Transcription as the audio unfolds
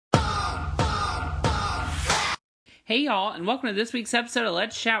Hey y'all, and welcome to this week's episode of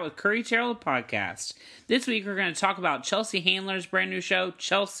Let's Chat with Curry Terrell Podcast. This week we're going to talk about Chelsea Handler's brand new show,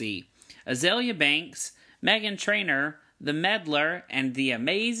 Chelsea, Azealia Banks, Meghan Trainor, The Meddler, and The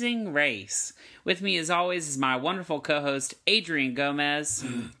Amazing Race. With me, as always, is my wonderful co-host, Adrian Gomez.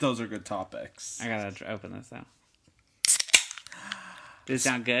 Those are good topics. I gotta open this though. Does it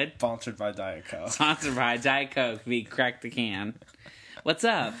sound good? Sponsored by Diet Coke. Sponsored by Diet Coke. We cracked the can. What's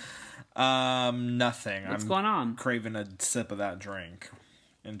up? Nothing. What's going on? Craving a sip of that drink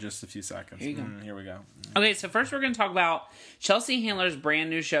in just a few seconds. Here you go. Here we go. Okay, so first we're going to talk about Chelsea Handler's brand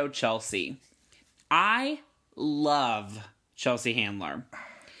new show, Chelsea. I love Chelsea Handler.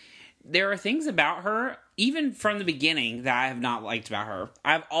 There are things about her, even from the beginning, that I have not liked about her.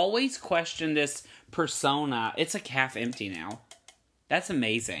 I've always questioned this persona. It's like half empty now. That's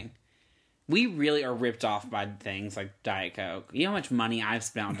amazing. We really are ripped off by things like Diet Coke. You know how much money I've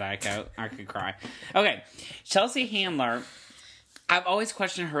spent on Diet Coke? I could cry. Okay, Chelsea Handler, I've always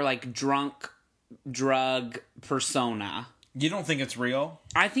questioned her, like, drunk, drug persona. You don't think it's real?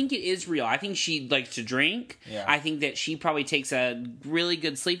 I think it is real. I think she likes to drink. Yeah. I think that she probably takes a really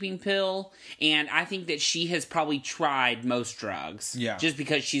good sleeping pill. And I think that she has probably tried most drugs. Yeah. Just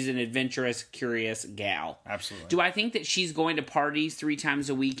because she's an adventurous, curious gal. Absolutely. Do I think that she's going to parties 3 times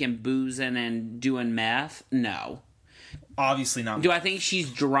a week and boozing and doing meth? No. Obviously not. Do I think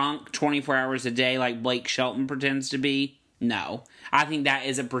she's drunk 24 hours a day like Blake Shelton pretends to be? No. I think that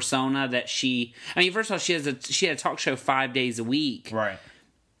is a persona that she... I mean, first of all, she had a talk show 5 days a week. Right.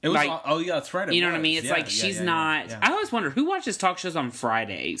 It was... Like, oh, yeah, that's right. You know what I mean? It's she's not... Yeah. I always wonder, who watches talk shows on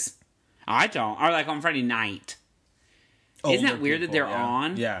Fridays? I don't. Or like on Friday night. Isn't that weird that they're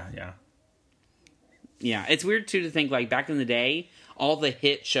on? Yeah, yeah. Yeah, it's weird, too, to think, like, back in the day, all the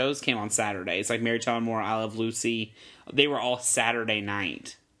hit shows came on Saturdays. Like Mary Tyler Moore, I Love Lucy. They were all Saturday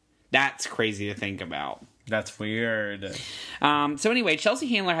night. That's crazy to think about. That's weird. So anyway, Chelsea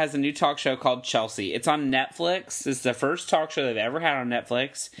Handler has a new talk show called Chelsea. It's on Netflix. It's the first talk show they've ever had on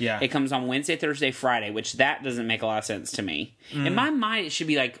Netflix. Yeah. It comes on Wednesday, Thursday, Friday, which that doesn't make a lot of sense to me. In my mind, it should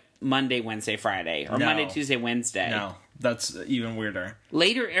be like Monday, Wednesday, Friday. Or No. Monday, Tuesday, Wednesday. No, that's even weirder.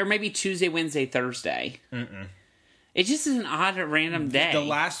 Later, or maybe Tuesday, Wednesday, Thursday. Mm-mm. It just is an odd random day. The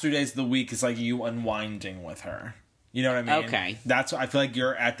last 3 days of the week is like you unwinding with her. You know what I mean? Okay. That's I feel like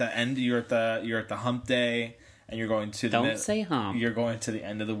you're at the end. You're at the hump day, and you're going to the Don't say hump. You're going to the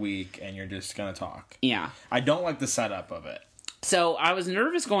end of the week, and you're just gonna talk. Yeah. I don't like the setup of it. So I was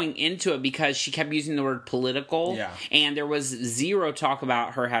nervous going into it because she kept using the word political. Yeah. And there was zero talk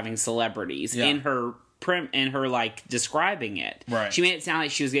about her having celebrities in her like describing it. Right. She made it sound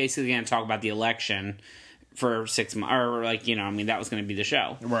like she was basically going to talk about the election for 6 months, or like, you know, I mean, that was going to be the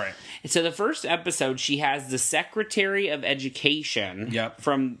show. Right. So the first episode, she has the Secretary of Education Yep.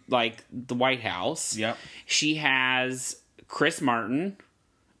 from like the White House. Yep. She has Chris Martin,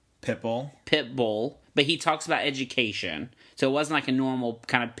 Pitbull, but he talks about education. So it wasn't like a normal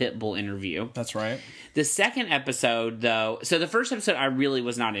kind of Pitbull interview. That's right. The second episode, though, so the first episode I really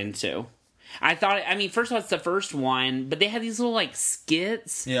was not into. I thought, I mean, first of all, it's the first one, but they had these little, like,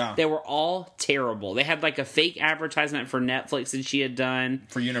 skits. Yeah. They were all terrible. They had, like, a fake advertisement for Netflix that she had done.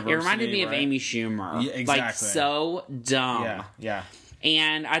 For university, It reminded me of right? Amy Schumer. Yeah, exactly. Like, so dumb. Yeah. Yeah.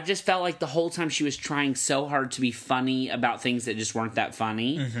 And I just felt like the whole time she was trying so hard to be funny about things that just weren't that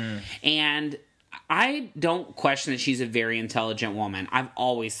funny. Mm-hmm. And I don't question that she's a very intelligent woman. I've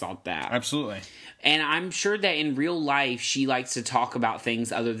always thought that. Absolutely. And I'm sure that in real life, she likes to talk about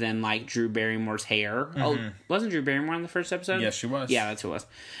things other than, like, Drew Barrymore's hair. Mm-hmm. Oh, wasn't Drew Barrymore in the first episode? Yes, she was. Yeah, that's who it was.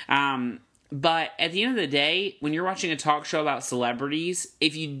 But at the end of the day, when you're watching a talk show about celebrities,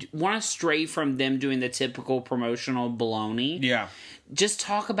 if you want to stray from them doing the typical promotional baloney, Yeah. just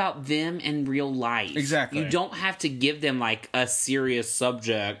talk about them in real life. Exactly. You don't have to give them, like, a serious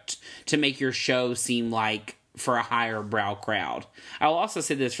subject to make your show seem like for a higher brow crowd. I'll also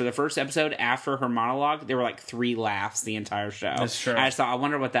say this, for the first episode, after her monologue, there were like 3 laughs the entire show. That's true. I just thought, I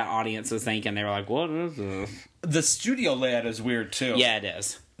wonder what that audience was thinking. They were like, what is this? The studio layout is weird too. Yeah, it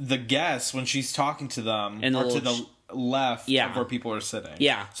is. The guests, when she's talking to them, And are to the left of where people are sitting.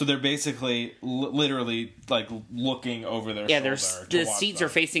 Yeah. So they're basically literally like looking over their shoulder. The seats are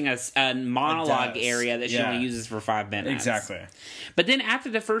facing a monologue area that she only uses for 5 minutes. Exactly. But then after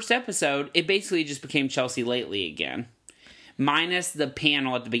the first episode, it basically just became Chelsea Lately again. Minus the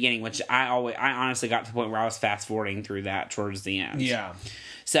panel at the beginning, which I honestly got to the point where I was fast forwarding through that towards the end. Yeah.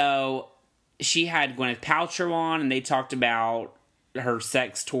 So she had Gwyneth Paltrow on, and they talked about her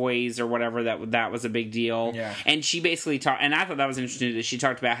sex toys or whatever, that was a big deal. Yeah. And she basically talked, and I thought that was interesting that she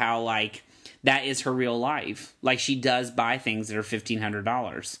talked about how, like, that is her real life. Like, she does buy things that are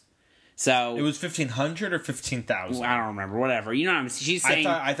 $1,500. So It was 1,500 or 15,000. I don't remember. Whatever. You know what I'm saying? She's saying.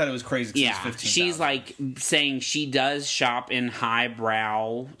 I thought it was crazy. 'Cause it was Yeah, 15,000. she's like saying she does shop in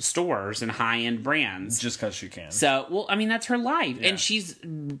highbrow stores and high-end brands. just because she can. So, well, I mean, that's her life, Yeah. and she's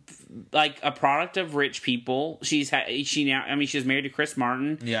like a product of rich people. She was married to Chris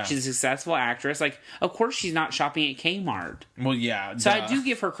Martin. Yeah. She's a successful actress. Like, of course, she's not shopping at Kmart. Well, yeah. So I do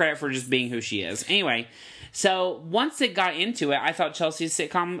give her credit for just being who she is. Anyway, so once it got into it, I thought Chelsea's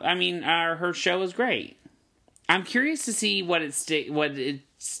her show was great. I'm curious to see what it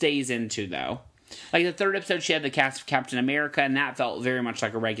stays into, though. Like, the third episode, she had the cast of Captain America, and that felt very much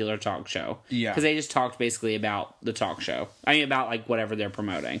like a regular talk show. Yeah. Because they just talked basically about the talk show. I mean, about, like, whatever they're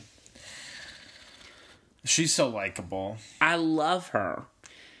promoting. She's so likable. I love her.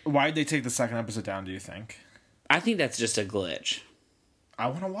 Why'd they take the second episode down, do you think? I think that's just a glitch. I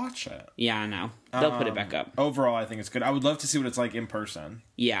want to watch it. Yeah, I know. They'll put it back up. Overall, I think it's good. I would love to see what it's like in person.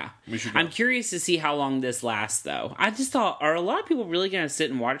 Yeah. We should go. I'm curious to see how long this lasts, though. I just thought, are a lot of people really going to sit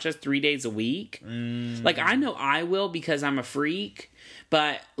and watch us 3 days a week? Like, I know I will because I'm a freak,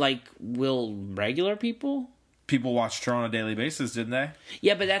 but, like, will regular people? People watched her on a daily basis, didn't they?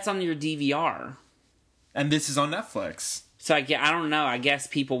 Yeah, but that's on your DVR. And this is on Netflix. So I don't know. I guess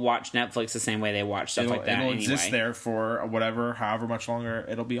people watch Netflix the same way they watch stuff like that It'll anyway. exist there for however much longer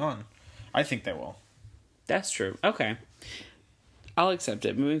it'll be on. I think they will. That's true. Okay. I'll accept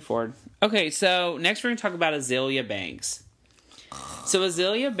it. Moving forward. Okay, so next we're going to talk about Azealia Banks. So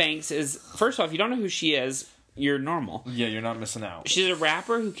Azealia Banks is, first off, if you don't know who she is, you're normal. Yeah, you're not missing out. She's a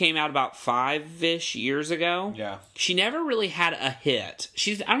rapper who came out about 5-ish years ago. Yeah. She never really had a hit.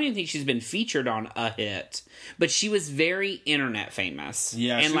 I don't even think she's been featured on a hit. But she was very internet famous.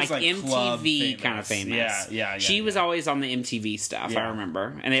 Yeah, and she was, like, club MTV kind of famous. Yeah. She was always on the MTV stuff, Yeah. I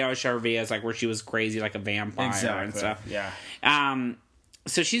remember. And they always show her videos like where she was crazy like a vampire and stuff. Yeah.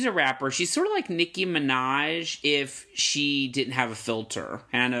 So she's a rapper. She's sort of like Nicki Minaj if she didn't have a filter.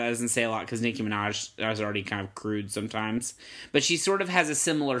 And I know that doesn't say a lot because Nicki Minaj is already kind of crude sometimes. But she sort of has a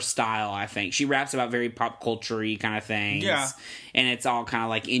similar style, I think. She raps about very pop culture-y kind of things. Yeah. And it's all kind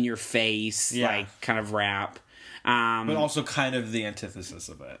of like in your face, like kind of rap. But also kind of the antithesis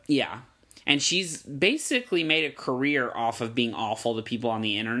of it. Yeah. And she's basically made a career off of being awful to people on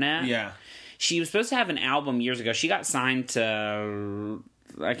the internet. Yeah. She was supposed to have an album years ago. She got signed to...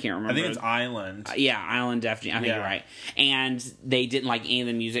 I can't remember. I think it's Island. Yeah, Island definitely. I think you're right. And they didn't like any of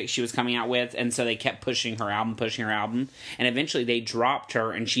the music she was coming out with, and so they kept pushing her album. And eventually they dropped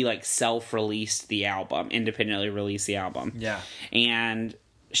her, and she like self-released the album, independently released the album. Yeah. And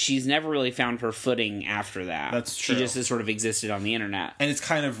she's never really found her footing after that. That's true. She just has sort of existed on the internet. And it's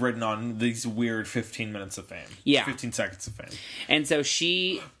kind of written on these weird 15 minutes of fame. Yeah. 15 seconds of fame. And so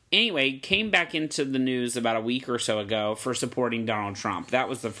she... Anyway, came back into the news about a week or so ago for supporting Donald Trump. That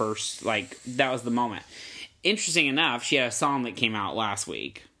was the first, that was the moment. Interesting enough, she had a song that came out last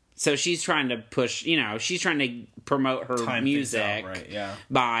week. So she's trying to push, she's trying to promote her Time music things out, right, yeah.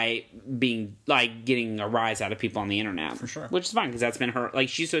 by being, getting a rise out of people on the internet. For sure. Which is fine, because that's been her,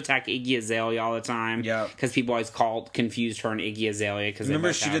 she used to attack Iggy Azalea all the time. Yeah. Because people always confused her and Iggy Azalea.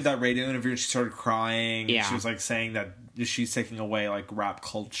 Remember she did that radio interview and she started crying? Yeah. And she was, saying that she's taking away, rap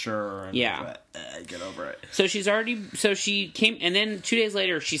culture. And Yeah. Get over it. So she came, and then 2 days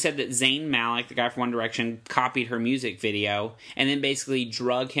later, she said that Zayn Malik, the guy from One Direction, copied her music video, and then basically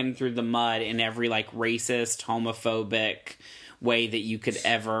drug him through the mud in every, racist, homophobic way that you could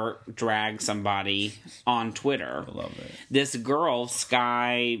ever drag somebody on Twitter. I love it. This girl,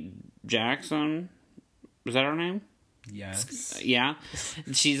 Sky Jackson, was that her name? Yes. Yeah.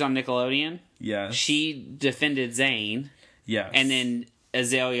 She's on Nickelodeon. Yes. She defended Zayn. Yes. And then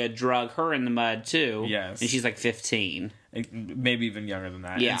Azalea drug her in the mud too. Yes. And she's 15. Maybe even younger than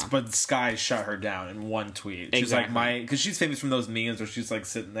that. Yeah. But Sky shut her down in one tweet. She's Exactly. because she's famous from those memes where she's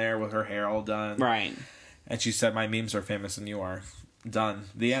sitting there with her hair all done. Right. And she said, "My memes are famous and you are." Done.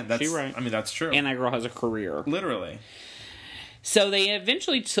 The end. That's right. I mean, that's true. And that girl has a career. Literally. So they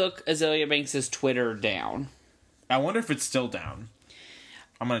eventually took Azealia Banks' Twitter down. I wonder if it's still down.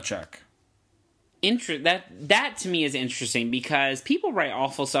 I'm gonna check. That to me is interesting because people write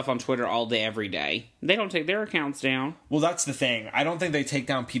awful stuff on Twitter all day, every day. They don't take their accounts down. Well, that's the thing. I don't think they take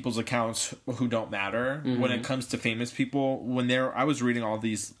down people's accounts who don't matter. Mm-hmm. When it comes to famous people, I was reading all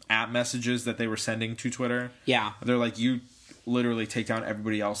these app messages that they were sending to Twitter. Yeah. They're like, you literally take down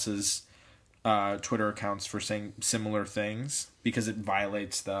everybody else's Twitter accounts for saying similar things because it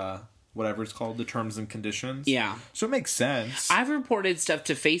violates the whatever it's called, the terms and conditions. Yeah. So it makes sense. I've reported stuff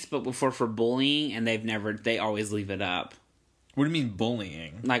to Facebook before for bullying, and they always leave it up. What do you mean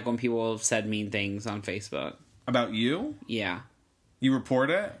bullying? Like when people have said mean things on Facebook. About you? Yeah. You report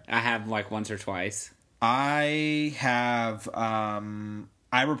it? I have like once or twice. I have,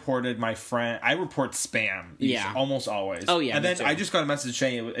 I reported my friend. I report spam. Yeah. Almost always. Oh, yeah, And me then too. I just got a message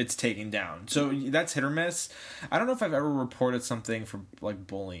saying it's taken down. So that's hit or miss. I don't know if I've ever reported something for like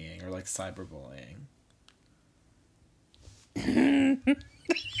bullying or like cyberbullying. Okay,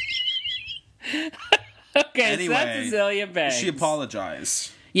 Anyway, so that's Azalea Banks. She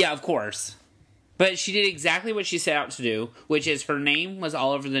apologized. Yeah, of course. But she did exactly what she set out to do, which is her name was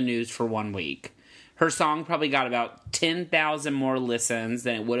all over the news for 1 week. Her song probably got about 10,000 more listens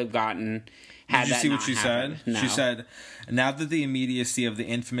than it would have gotten had Did you that see not what she happened. said? No. She said, "Now that the immediacy of the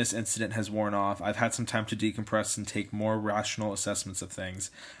infamous incident has worn off, I've had some time to decompress and take more rational assessments of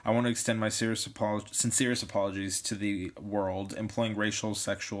things. I want to extend my sincerest apologies to the world. Employing racial,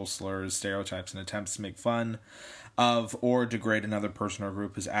 sexual slurs, stereotypes, and attempts to make fun of or degrade another person or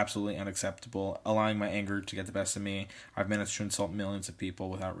group is absolutely unacceptable. Allowing my anger to get the best of me, I've managed to insult millions of people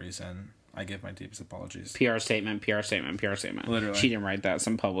without reason. I give my deepest apologies." PR statement, PR statement, PR statement. Literally. She didn't write that.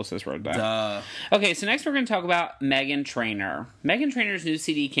 Some publicist wrote that. Duh. Okay, so next we're going to talk about Meghan Trainor. Meghan Trainor's new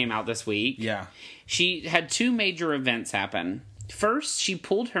CD came out this week. Yeah. She had two major events happen. First, she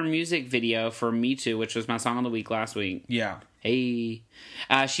pulled her music video for Me Too, which was my song of the week last week. Yeah. Hey.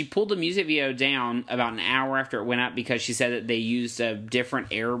 She pulled the music video down about an hour after it went up because she said that they used a different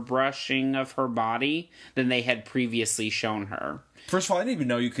airbrushing of her body than they had previously shown her. First of all, I didn't even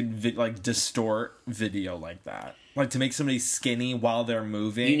know you could distort video like that. Like to make somebody skinny while they're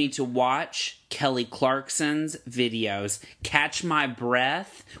moving. You need to watch Kelly Clarkson's videos. Catch My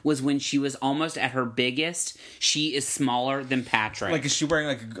Breath was when she was almost at her biggest. She is smaller than Patrick. Like, is she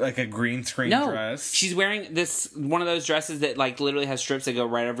wearing like a green screen dress? She's wearing one of those dresses that like literally has strips that go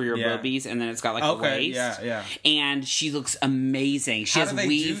right over your boobies, and then it's got like a waist. Yeah. And she looks amazing. She How has do they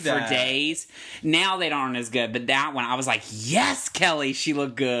weave do for that? days. Now they aren't as good, but that one I was like, yes, Kelly, she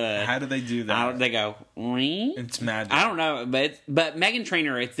looked good. How do they do that? They go, "Wing?" It's magic. I don't know, but Meghan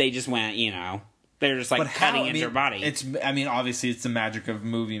Trainor, they just went, they're just like cutting into her body. Obviously it's the magic of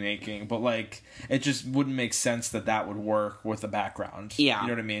movie making, but like it just wouldn't make sense that would work with the background. Yeah. You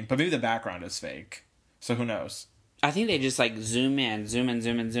know what I mean? But maybe the background is fake. So who knows? I think they just like zoom in,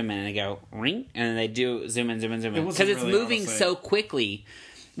 and they go ring, and then they do zoom in, because it's really, moving honestly. so quickly.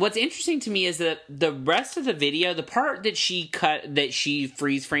 What's interesting to me is that the rest of the video, the part that she cut, that she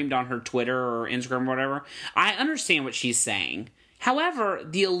freeze framed on her Twitter or Instagram or whatever, I understand what she's saying. However,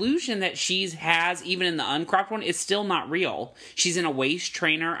 the illusion that she has, even in the uncropped one, is still not real. She's in a waist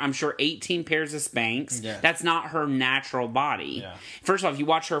trainer, I'm sure 18 pairs of Spanx. Yeah. That's not her natural body. Yeah. First of all, if you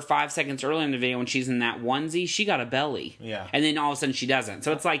watch her 5 seconds earlier in the video when she's in that onesie, she got a belly. Yeah. And then all of a sudden she doesn't.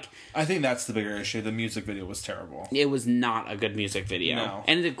 So it's like, I think that's the bigger issue. The music video was terrible. it was not a good music video. No.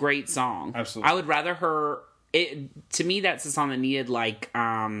 And it's a great song. Absolutely. I would rather her... to me, that's a song that needed, like,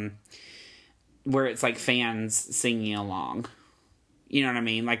 where it's like fans singing along. You know what I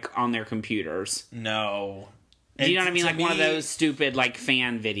mean? Like on their computers. No. Do you know what I mean? To Like one of me, those stupid like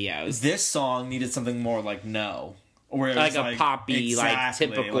fan videos. This song needed something more like No. Where it Like was a poppy, like,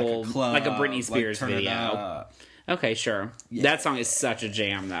 typical- like a Britney Spears Turn It video. Up. Okay, sure. That song is such a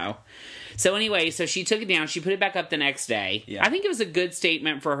jam, though. So anyway, so she took it down. She put it back up the next day. Yeah. I think it was a good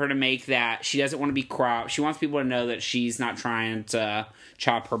statement for her to make that she doesn't want to be cropped. She wants people to know that she's not trying to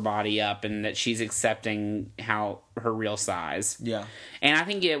chop her body up and that she's accepting her real size. Yeah. And I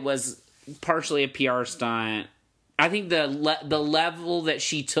think it was partially a PR stunt. I think the level that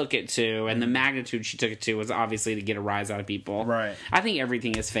she took it to and the magnitude she took it to was obviously to get a rise out of people. Right. I think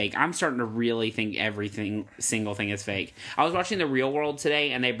everything is fake. I'm starting to really think single thing is fake. I was watching The Real World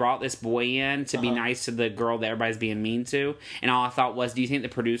today, and they brought this boy in to be nice to the girl that everybody's being mean to. And all I thought was, do you think the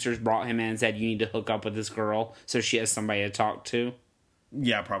producers brought him in and said, you need to hook up with this girl so she has somebody to talk to?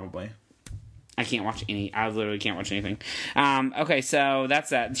 Yeah, probably. I literally can't watch anything. Okay, so that's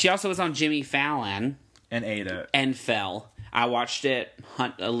that. She also was on Jimmy Fallon. And ate it. And fell. I watched it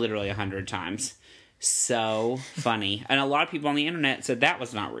literally 100 times. So funny. And a lot of people on the internet said that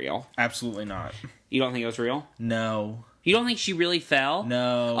was not real. Absolutely not. You don't think it was real? No. You don't think she really fell?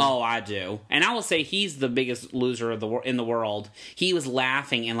 No. Oh, I do. And I will say he's the biggest loser in the world. He was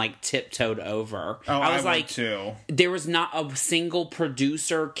laughing and like tiptoed over. Oh, I was would like, too. there was not a single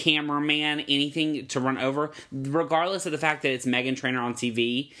producer, cameraman, anything to run over. Regardless of the fact that it's Meghan Trainor on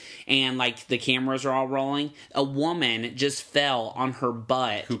TV and like the cameras are all rolling, a woman just fell on her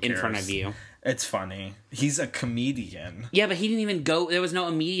butt in front of you. It's funny. He's a comedian. Yeah, but he didn't even go. There was no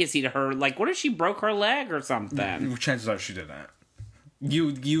immediacy to her. Like, what if she broke her leg or something? Chances are she didn't.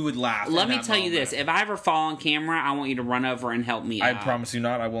 You would laugh. Let me tell you this. If I ever fall on camera, I want you to run over and help me I out. promise you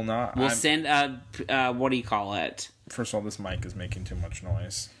not. I will not. We'll send what do you call it? First of all, this mic is making too much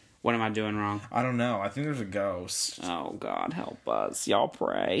noise. What am I doing wrong? I don't know. I think there's a ghost. Oh, God, help us. Y'all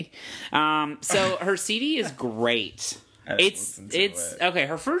pray. So her CD is great. It's okay.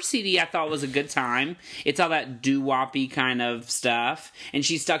 Her first CD I thought was a good time. It's all that doo-woppy kind of stuff, and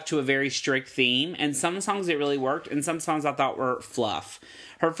she stuck to a very strict theme. And some songs it really worked, and some songs I thought were fluff.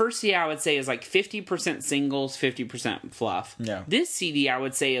 Her first CD I would say is like 50% singles, 50% fluff. Yeah. This CD I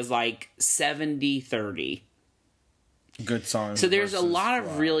would say is like 70-30. Good songs. So there's a lot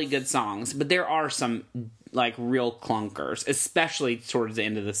of really good songs, but there are some like real clunkers, especially towards the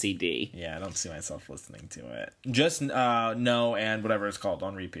end of the CD. Yeah, I don't see myself listening to it. Just No and whatever it's called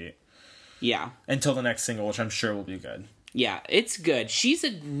on repeat. Yeah. Until the next single, which I'm sure will be good. Yeah, it's good. She's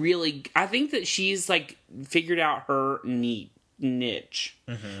a really... I think that she's like figured out her niche,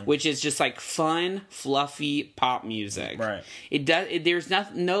 which is just like fun, fluffy pop music. Right. There's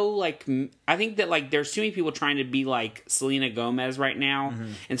no like. I think that like there's too many people trying to be like Selena Gomez right now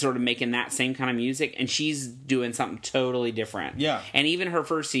and sort of making that same kind of music, and she's doing something totally different. Yeah. And even her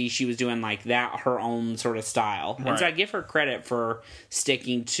first CD, she was doing like that, her own sort of style. Right. And so I give her credit for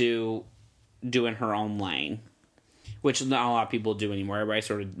sticking to doing her own lane. Which not a lot of people do anymore. Everybody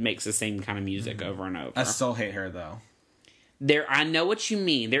sort of makes the same kind of music over and over. I still hate her though. I know what you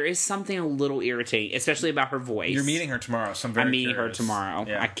mean. There is something a little irritating, especially about her voice. You're meeting her tomorrow, so I'm meeting curious. her tomorrow.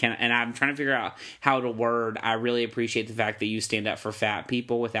 Yeah. And I'm trying to figure out how to word. I really appreciate the fact that you stand up for fat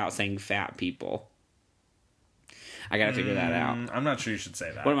people without saying fat people. I gotta figure that out. I'm not sure you should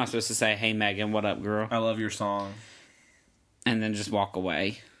say that. What am I supposed to say? Hey, Megan, what up, girl? I love your song. And then just walk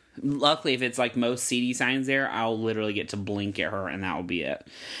away. Luckily, if it's like most CD signs there, I'll literally get to blink at her, and that will be it.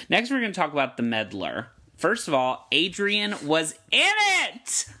 Next, we're going to talk about The Meddler. First of all, Adrian was in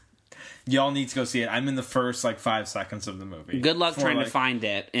it! Y'all need to go see it. I'm in the first, 5 seconds of the movie. Good luck trying to find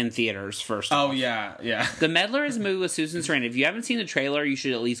it in theaters, first off. Oh, yeah. The Meddler is a movie with Susan Sarandon. If you haven't seen the trailer, you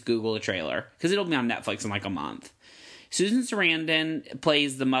should at least Google the trailer, because it'll be on Netflix in a month. Susan Sarandon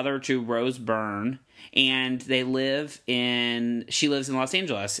plays the mother to Rose Byrne, and she lives in Los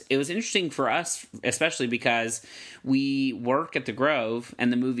Angeles. It was interesting for us, especially because we work at the Grove,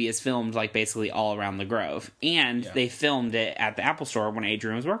 and the movie is filmed basically all around the Grove. And they filmed it at the Apple Store when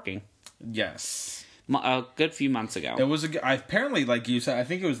Adrian was working. Yes. A good few months ago. It was apparently, like you said, I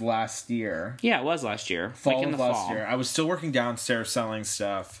think it was last year. Yeah, it was last year. Fall of last year. I was still working downstairs selling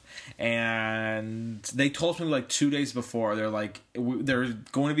stuff, and they told me 2 days before, they're they're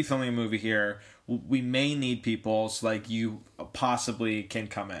going to be filming a movie here. We may need people, so you possibly can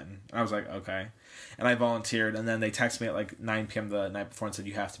come in. And I was like, okay. And I volunteered, and then they texted me at 9 p.m. the night before and said,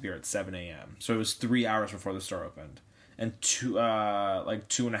 you have to be here at 7 a.m. So it was 3 hours before the store opened. And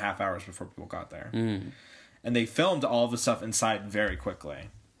 2.5 hours before people got there. And they filmed all the stuff inside very quickly.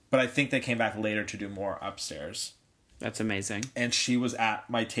 But I think they came back later to do more upstairs. That's amazing. And she was at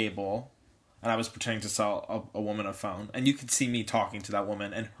my table, and I was pretending to sell a woman a phone. And you could see me talking to that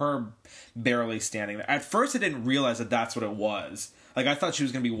woman, and her barely standing there. At first, I didn't realize that that's what it was. I thought she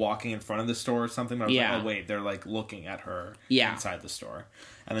was going to be walking in front of the store or something. But I was like, oh, wait, they're, looking at her inside the store.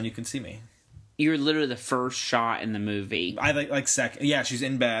 And then you can see me. You're literally the first shot in the movie. I like second. Yeah, she's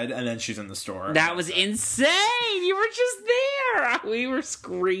in bed and then she's in the store. That was insane. You were just there. We were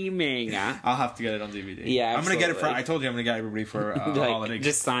screaming. I'll have to get it on DVD. Yeah, I'm gonna get it for. I told you I'm gonna get everybody for holiday.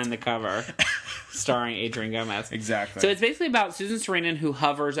 Just sign the cover, starring Adrian Gomez. Exactly. So it's basically about Susan Sarandon who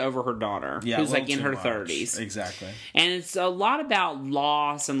hovers over her daughter, who's in her 30s. Exactly. And it's a lot about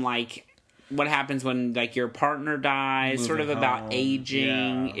loss and what happens when your partner dies, Moving sort of about home.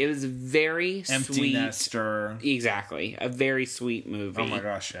 aging. Yeah. It was very Empty sweet. nester. Exactly. A very sweet movie. Oh my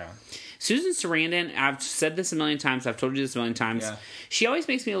gosh, yeah. Susan Sarandon, I've said this a million times, I've told you this a million times. Yeah. She always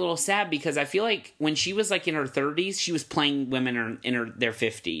makes me a little sad because I feel like when she was in her 30s, she was playing women in their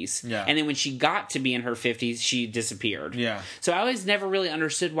 50s. Yeah. And then when she got to be in her 50s, she disappeared. Yeah. So I always never really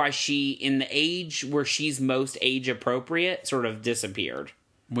understood why she, in the age where she's most age appropriate, sort of disappeared.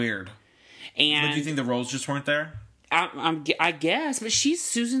 Weird. And But do you think the roles just weren't there? I guess, but she's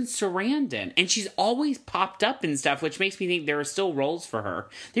Susan Sarandon, and she's always popped up in stuff, which makes me think there are still roles for her.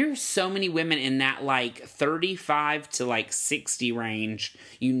 There are so many women in that 35 to 60 range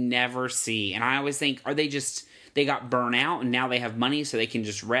you never see, and I always think, are they just they got burnt out and now they have money so they can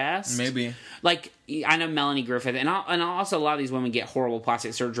just rest? Maybe. I know Melanie Griffith, and also a lot of these women get horrible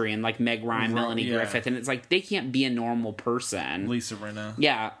plastic surgery, and Meg Ryan, Melanie Griffith, and it's they can't be a normal person. Lisa Rinna.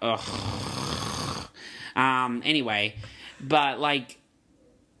 Yeah. Ugh. Anyway, but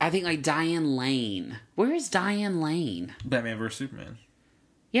I think Diane Lane. Where is Diane Lane? Batman vs Superman.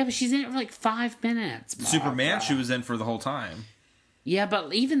 Yeah, but she's in it for 5 minutes. Superman, she was in for the whole time. Yeah,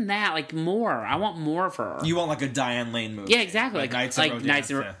 but even that, like, more. I want more of her. You want like a Diane Lane movie? Yeah, exactly. Like Knights of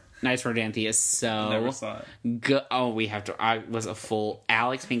Rodanthe. Knights of Rodanthe is so Never saw it. good. Oh, we have to. I was a full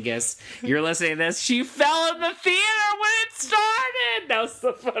Alex Pincus. You're listening to this. She fell in the theater when it started. That was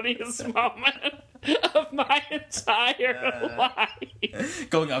the funniest moment of my entire life.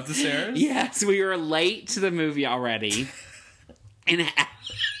 Going up the stairs? Yes, we were late to the movie already, and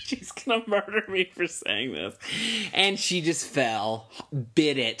she's gonna murder me for saying this. And she just fell,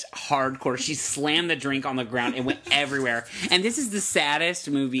 bit it hardcore. She slammed the drink on the ground and went everywhere. And this is the saddest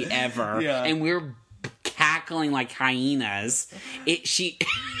movie ever. Yeah. And we're cackling like hyenas. She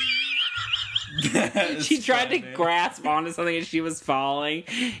tried to grasp onto something and she was falling,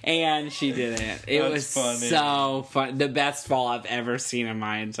 and she didn't. It was funny. so fun. The best fall I've ever seen in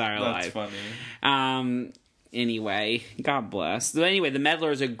my entire life. That's funny. Anyway, God bless. So anyway, The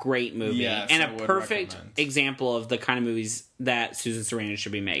Meddler is a great movie. Yes, and I a would perfect recommend. example of the kind of movies that Susan Sarandon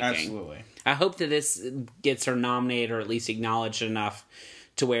should be making. Absolutely. I hope that this gets her nominated or at least acknowledged enough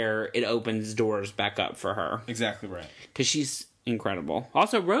to where it opens doors back up for her. Exactly right. Because she's incredible.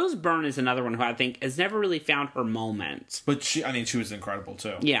 Also, Rose Byrne is another one who I think has never really found her moment. But she was incredible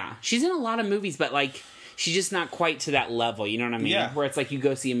too. Yeah. She's in a lot of movies, but like, she's just not quite to that level, you know what I mean? Yeah. Where it's like you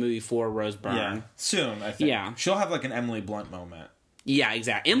go see a movie for Rose Byrne. Yeah. Soon, I think. Yeah. She'll have like an Emily Blunt moment. Yeah,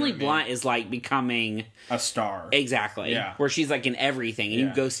 exactly. Emily what I mean? Blunt is like becoming A star. exactly Yeah. where she's like in everything, and you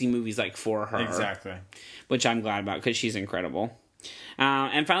Yeah. go see movies like for her, Exactly. which I'm glad about because she's incredible.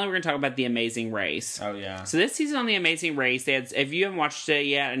 And finally, we're going to talk about The Amazing Race. Oh yeah. So this season on The Amazing Race, they had, if you haven't watched it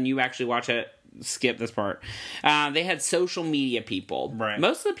yet and you actually watch it, skip this part. They had social media people. Right.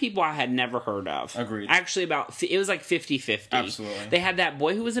 Most of the people I had never heard of. Agreed. Actually, it was like 50-50. Absolutely. They had that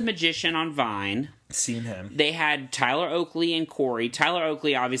boy who was a magician on Vine. Seen him. They had Tyler Oakley and Corey. Tyler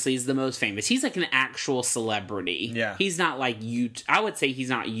Oakley obviously is the most famous. He's like an actual celebrity. Yeah. He's not like I would say he's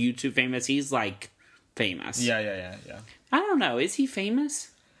not YouTube famous. He's like famous. Yeah. I don't know. Is he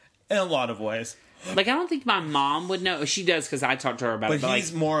famous? In a lot of ways. Like, I don't think my mom would know. She does because I talked to her about But it. But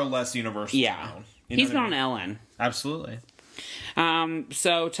he's more or less universal. yeah. known. You know He's what been I on mean? Ellen. Absolutely.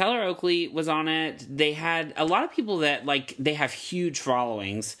 So Tyler Oakley was on it. They had a lot of people that like they have huge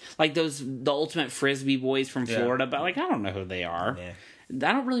followings, like the Ultimate Frisbee boys from Yeah. Florida. But like I don't know who they are. Yeah.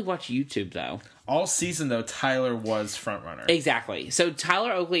 I don't really watch YouTube though. All season though, Tyler was front runner. Exactly. So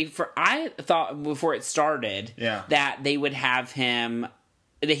Tyler Oakley, I thought before it started, Yeah. that they would have him.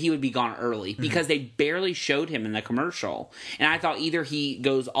 That he would be gone early because they barely showed him in the commercial, and I thought either he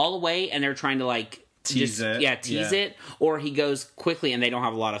goes all the way and they're trying to like Tease it. it, or he goes quickly and they don't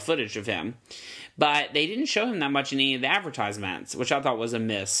have a lot of footage of him. But they didn't show him that much in any of the advertisements, which I thought was a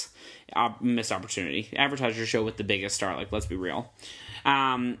missed opportunity. Advertisers show with the biggest star, like let's be real.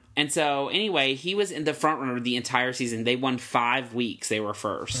 And so anyway, he was in the front runner the entire season. They won 5 weeks. They were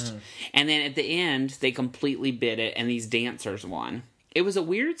first, and then at the end they completely bit it, and these dancers won. It was a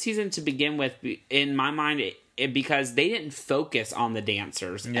weird season to begin with, in my mind, because they didn't focus on the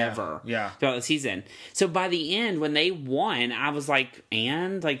dancers ever throughout the season. So by the end, when they won, I was like,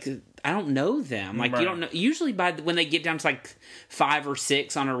 I don't know them. Like, you don't know. Usually when they get down to like 5 or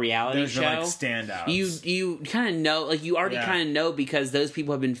 6 on a reality show, like standouts. You kind of know, like you already kind of know because those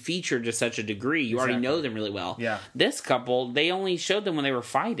people have been featured to such a degree. You already know them really well. Yeah. This couple, they only showed them when they were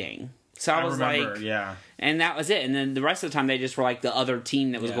fighting. So I was remember, like, and that was it. And then the rest of the time, they just were like the other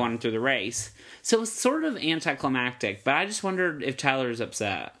team that was going through the race. So it was sort of anticlimactic. But I just wondered if Tyler's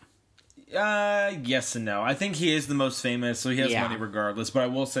upset. Yes and no. I think he is the most famous, so he has Yeah. money regardless. But I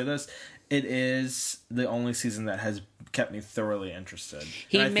will say this: it is the only season that has kept me thoroughly interested.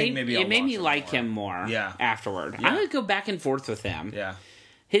 And I think maybe I'll It made watch me like him more. Yeah. Afterward, Yeah. I would go back and forth with him. Yeah.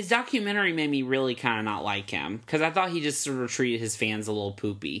 His documentary made me really kind of not like him because I thought he just sort of treated his fans a little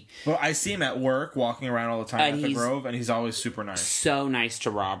poopy. Well, I see him at work, walking around all the time at the he's- Grove, and he's always super nice. So nice to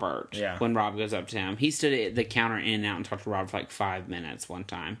Robert. Yeah. When Rob goes up to him, he stood at the counter in and out and talked to Rob for like 5 minutes one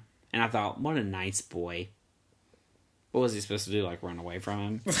time, and I thought, what a nice boy. What was he supposed to do? Like run away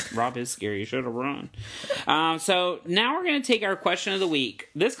from him? Rob is scary. You should have run. So now we're going to take our question of the week.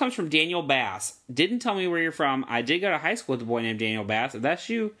 This comes from Daniel Bass. Didn't tell me where you're from. I did go to high school with a boy named Daniel Bass. If that's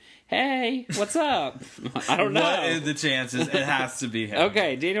you, hey, what's up? I don't know. What are the chances? It has to be him.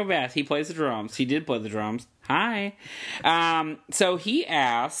 Okay, Daniel Bass. He plays the drums. He did play the drums. Hi. So he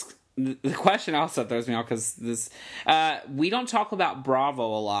asked. The question also throws me off because this. We don't talk about Bravo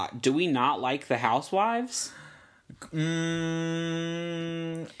a lot. Do we not like the Housewives?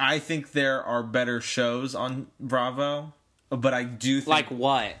 I think there are better shows on Bravo, but I do think Like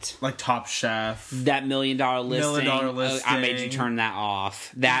what? like Top Chef. That $1 million listing. $1 Oh, I made you listing. turn that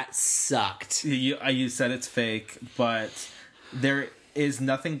off. That sucked. You said it's fake, but There is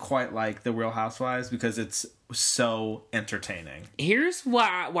nothing quite like The Real Housewives because it's so entertaining. Here's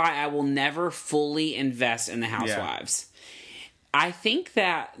why I will never fully invest in the Housewives. I think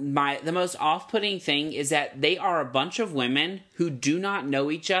that the most off-putting thing is that they are a bunch of women who do not know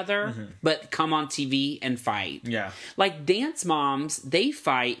each other, but come on TV and fight. Yeah. Like Dance Moms, they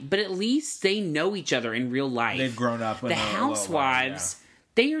fight, but at least they know each other in real life. They've grown up. The Housewives,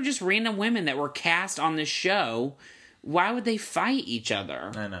 they are just random women that were cast on this show. Why would they fight each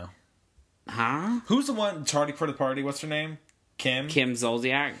other? I know. Huh? Who's the one tardy for the party? What's her name? Kim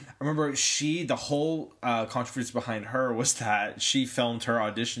Zolciak. I remember the whole controversy behind her was that she filmed her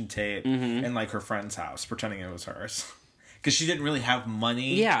audition tape in like her friend's house, pretending it was hers. Because she didn't really have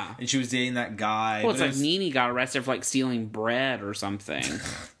money. Yeah. And she was dating that guy. Well, it's like Nene got arrested for like stealing bread or something.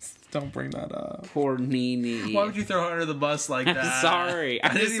 Don't bring that up. Poor Nene. Why would you throw her under the bus like that? I'm sorry.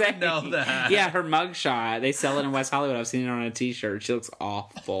 I didn't even know that. Yeah, her mugshot. They sell it in West Hollywood. I've seen it on a t-shirt. She looks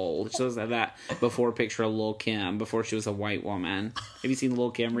awful. She looks like that before picture of Lil' Kim, before she was a white woman. Have you seen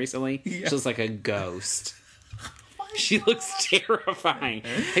Lil' Kim recently? Yeah. She looks like a ghost. She looks terrifying.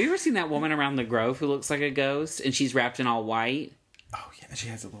 Have you ever seen that woman around the Grove who looks like a ghost and she's wrapped in all white? Oh, yeah. She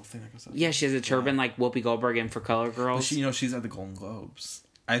has a little thing that goes up. Yeah, she has a turban like Whoopi Goldberg in For Color Girls. But she's at the Golden Globes.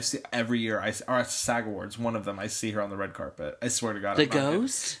 I see every year, or at SAG Awards, one of them, I see her on the red carpet. I swear to God. The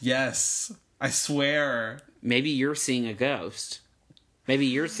ghost? Yes. I swear. Maybe you're seeing a ghost. Maybe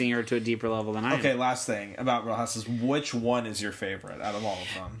you're seeing her to a deeper level than I am. Okay, last thing about Real Houses. Which one is your favorite out of all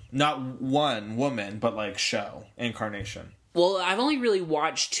of them? Not one woman, but like show, incarnation. Well, I've only really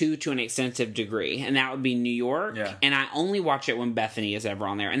watched two to an extensive degree, and that would be New York. Yeah. And I only watch it when Bethany is ever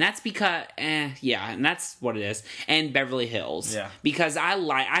on there, and that's because, and that's what it is. And Beverly Hills, yeah, because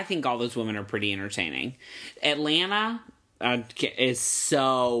I think all those women are pretty entertaining. Atlanta is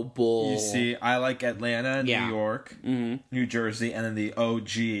so bull. You see, I like Atlanta, New York, New Jersey, and then the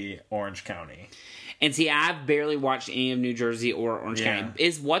OG Orange County. And see, I've barely watched any of New Jersey or Orange County.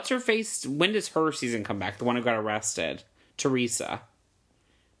 Is what's her face? When does her season come back? The one who got arrested. Teresa.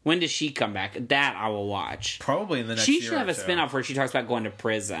 When does she come back? That I will watch. Probably in the next year. She should have a spinoff where she talks about going to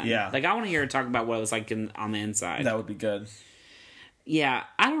prison. Yeah. Like, I want to hear her talk about what it was like on the inside. That would be good. Yeah,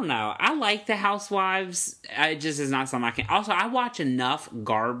 I don't know. I like the Housewives. It just is not something I can... Also, I watch enough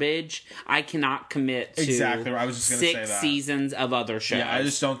garbage. I cannot commit to exactly. I was just going to say that. 6 seasons of other shows. Yeah, I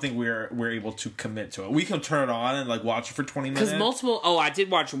just don't think we're able to commit to it. We can turn it on and like watch it for 20 minutes. Because multiple... Oh, I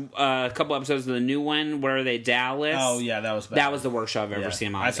did watch a couple episodes of the new one. Where are they? Dallas? Oh, yeah, that was bad. That was the worst show I've ever seen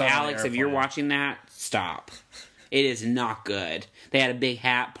in my life. Alex, if you're watching that, stop. It is not good. They had a big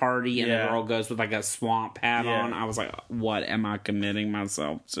hat party, and the girl goes with like a swamp hat on. I was like, what am I committing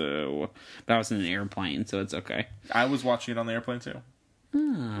myself to? But I was in an airplane, so it's okay. I was watching it on the airplane, too.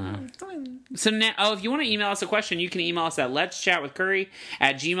 So now, if you want to email us a question, you can email us at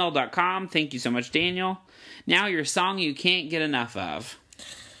letschatwithcurry@gmail.com. Thank you so much, Daniel. Now, your song you can't get enough of.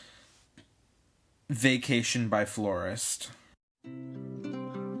 Vacation by Florist.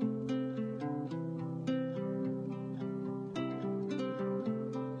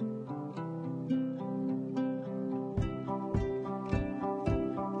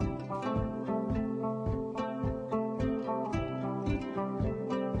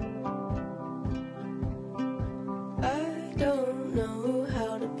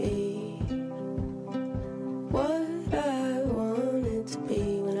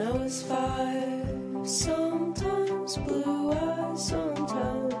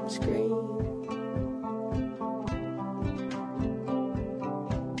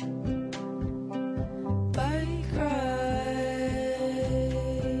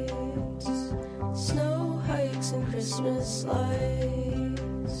 Christmas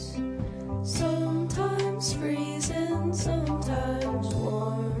lights, sometimes freezing, sometimes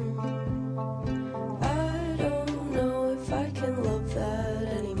warm. I don't know if I can love that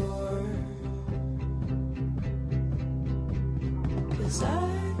anymore, 'cause I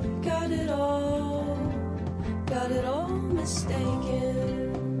got it all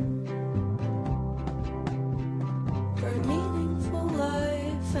mistaken for a meaningful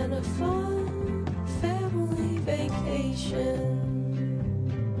life and a fun family vacation.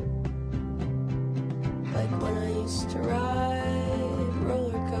 Like when I used to ride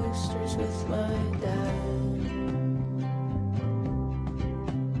roller coasters with my dad,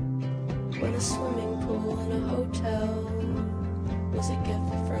 when a swimming pool in a hotel was a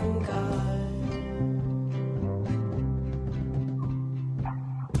gift from God.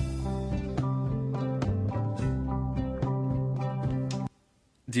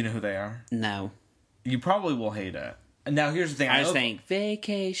 Do you know who they are? No. You probably will hate it. Now, here's the thing. I just think,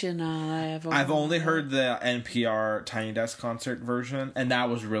 vacation I ever I've only heard the NPR Tiny Desk concert version, and that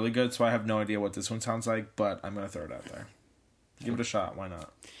was really good, so I have no idea what this one sounds like, but I'm going to throw it out there. Give it a shot. Why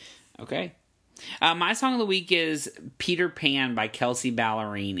not? Okay. My song of the week is Peter Pan by Kelsey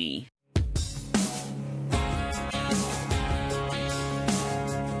Ballerini.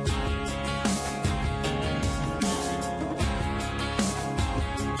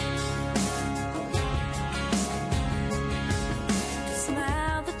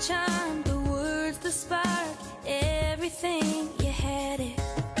 Everything you had it.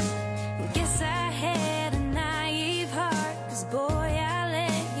 Guess I had a naive heart, 'cause boy, I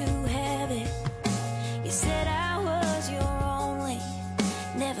let you have it. You said I was your only.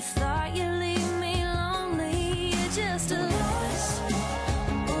 Never thought you'd leave me lonely. You're just a lost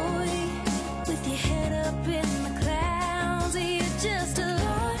boy with your head up in the clouds. You're just a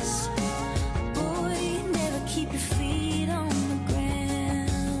lost boy. Never keep your feet on the ground.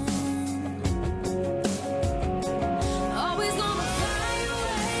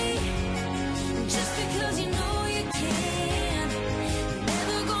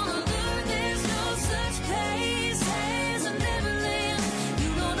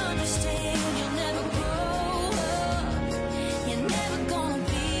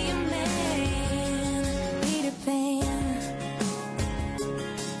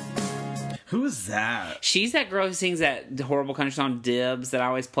 Who's that? She's that girl who sings that horrible country song Dibs that I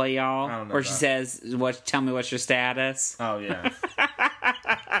always play y'all. I don't know where she that. says, "Tell me what's your status?" Oh, yeah.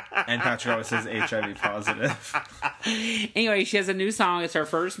 And Patrick always says HIV positive. Anyway, she has a new song. It's her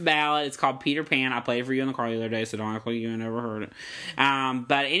first ballad. It's called Peter Pan. I played it for you in the car the other day, so don't act like you never heard it.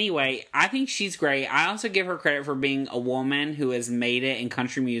 But anyway, I think she's great. I also give her credit for being a woman who has made it in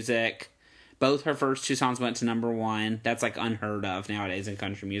country music. Both her first two songs went to #1. That's like unheard of nowadays in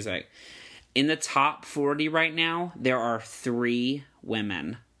country music. In the top 40 right now, there are 3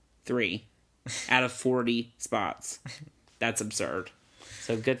 women. 3 out of 40 spots. That's absurd.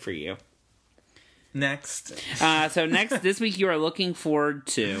 So good for you. Next. So next, this week you are looking forward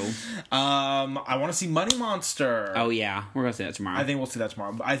to... I want to see Money Monster. Oh, yeah. We're going to see that tomorrow. I think we'll see that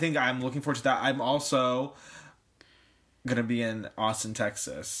tomorrow. I think I'm looking forward to that. I'm also going to be in Austin,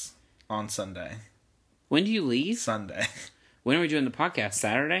 Texas on Sunday. When do you leave? Sunday. When are we doing the podcast?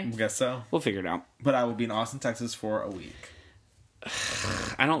 Saturday? I guess so. We'll figure it out. But I will be in Austin, Texas for a week.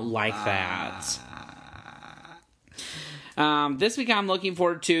 I don't like that. This week I'm looking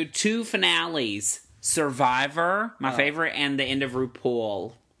forward to 2 finales. Survivor, my favorite, and the end of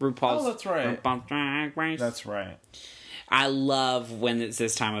RuPaul's. Oh, that's right. RuPaul's Drag Race. That's right. I love when it's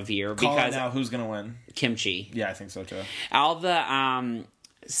this time of year Call because it now. Who's going to win? kimchi. Yeah, I think so too. All the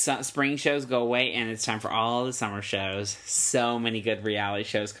spring shows go away, and it's time for all the summer shows. So many good reality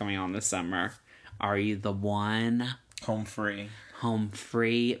shows coming on this summer. Are You the One? Home Free. Home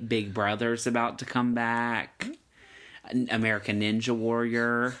Free. Big Brother's about to come back. American Ninja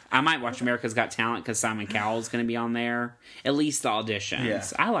Warrior. I might watch America's Got Talent because Simon Cowell's going to be on there. At least the auditions. Yeah.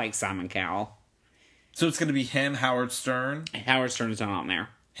 I like Simon Cowell. So it's going to be him, Howard Stern, Howard Stern's not on there.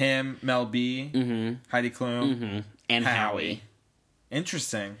 him, Mel B, Heidi Klum, And Howie.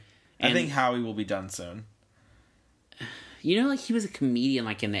 Interesting. I And- think Howie will be done soon. You know, like he was a comedian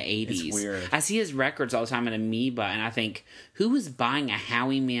like in the 80s. It's weird. I see his records all the time at Amoeba, and I think, who was buying a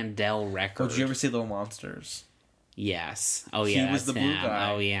Howie Mandel record? Oh, did you ever see Little Monsters? Yes. Oh, He yeah. was that's the blue him.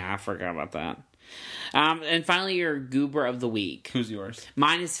 guy. Oh, yeah. I forgot about that. And finally, your goober of the week. Who's yours?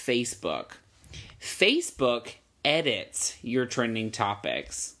 Mine is Facebook. Facebook edits your trending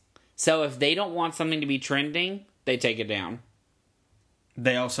topics. So if they don't want something to be trending, they take it down.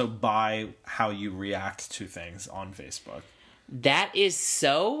 They also buy how you react to things on Facebook. That is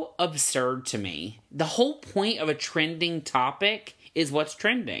so absurd to me. The whole point of a trending topic is what's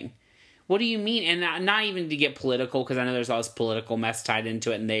trending. What do you mean? And not even to get political, because I know there's all this political mess tied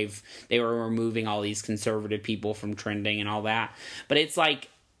into it, and they were removing all these conservative people from trending and all that. But it's like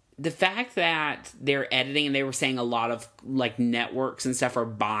the fact that they're editing, and they were saying a lot of like networks and stuff are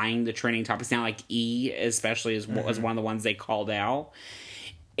buying the trending topics now, like E especially is one of the ones they called out.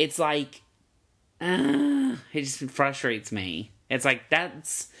 It's like, it just frustrates me. It's like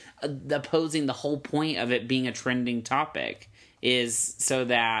that's opposing the whole point of it being a trending topic is so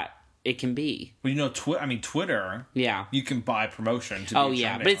that it can be. Well, you know, Twitter. Yeah. You can buy promotion to. Oh be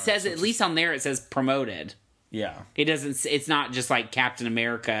yeah, trending but it on says so at it's least on there it says promoted. Yeah. It doesn't. It's not just like Captain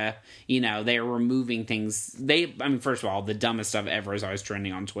America. You know, they're removing things. First of all, the dumbest stuff ever is always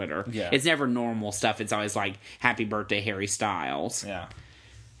trending on Twitter. Yeah. It's never normal stuff. It's always like Happy Birthday Harry Styles. Yeah.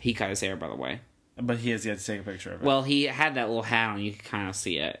 He cut his hair, by the way. But he has yet to take a picture of it. Well, he had that little hat on. You could kind of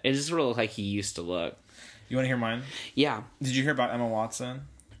see it. It just really looked like he used to look. You want to hear mine? Yeah. Did you hear about Emma Watson?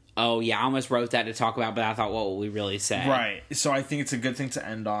 Oh, yeah. I almost wrote that to talk about, but I thought, what will we really say? Right. So I think it's a good thing to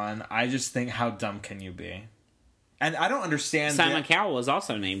end on. I just think, how dumb can you be? And I don't understand... Simon Cowell was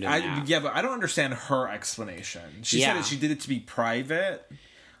also named in that. Yeah, but I don't understand her explanation. She said that she did it to be private.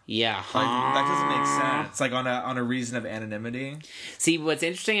 Yeah. Like, that doesn't make sense. Like, on a reason of anonymity. See, what's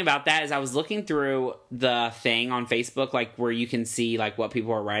interesting about that is I was looking through the thing on Facebook, like, where you can see, like, what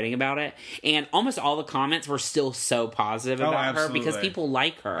people are writing about it. And almost all the comments were still so positive about her because people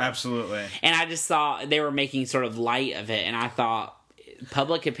like her. Absolutely. And I just thought they were making sort of light of it. And I thought...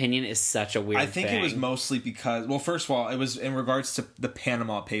 public opinion is such a weird thing. I think it was mostly because... Well, first of all, it was in regards to the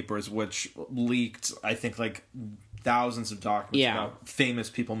Panama Papers, which leaked, I think, like, thousands of documents about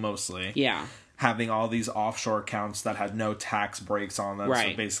famous people mostly. Yeah. Having all these offshore accounts that had no tax breaks on them.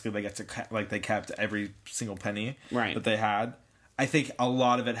 Right. So basically they get to... Like, they kept every single penny that they had. I think a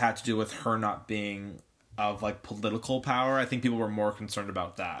lot of it had to do with her not being... of like political power. I think people were more concerned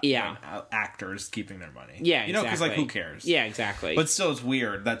about that than actors keeping their money. Yeah, you know, because like, who cares? Yeah, exactly. But still, it's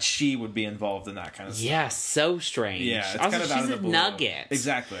weird that she would be involved in that kind of stuff. Yeah, so strange. Yeah, it's also, kind of out of the she's a blue. nugget.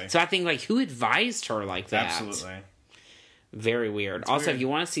 Exactly. So I think, like, who advised her like that? Absolutely. Very weird. It's also, weird. if you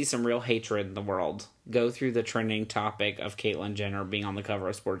want to see some real hatred in the world, go through the trending topic of Caitlyn Jenner being on the cover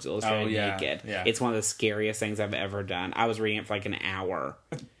of Sports Illustrated naked. Yeah. It's one of the scariest things I've ever done. I was reading it for like an hour.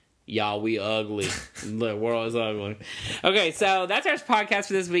 Y'all, we ugly. The world is ugly. Okay, so that's our podcast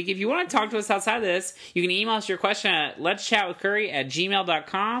for this week. If you want to talk to us outside of this, you can email us your question at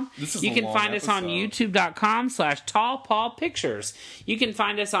letschatwithcurry@gmail.com. You can find us on youtube.com/tallpaulpictures. You can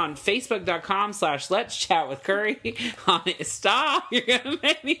find us on facebook.com/letschatwithcurry. Stop. You're going to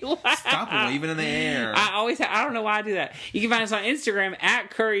make me laugh. Stop waving in the air. I don't know why I do that. You can find us on Instagram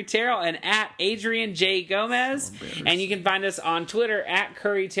 @CurryTerrell and @Adrian J. Gomez. And you can find us on Twitter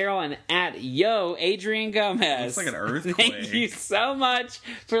 @CurryTerrell and @Yo Adrian Gomez. It's like an earthquake. Thank you so much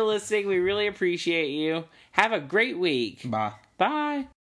for listening. We really appreciate you. Have a great week. Bye. Bye.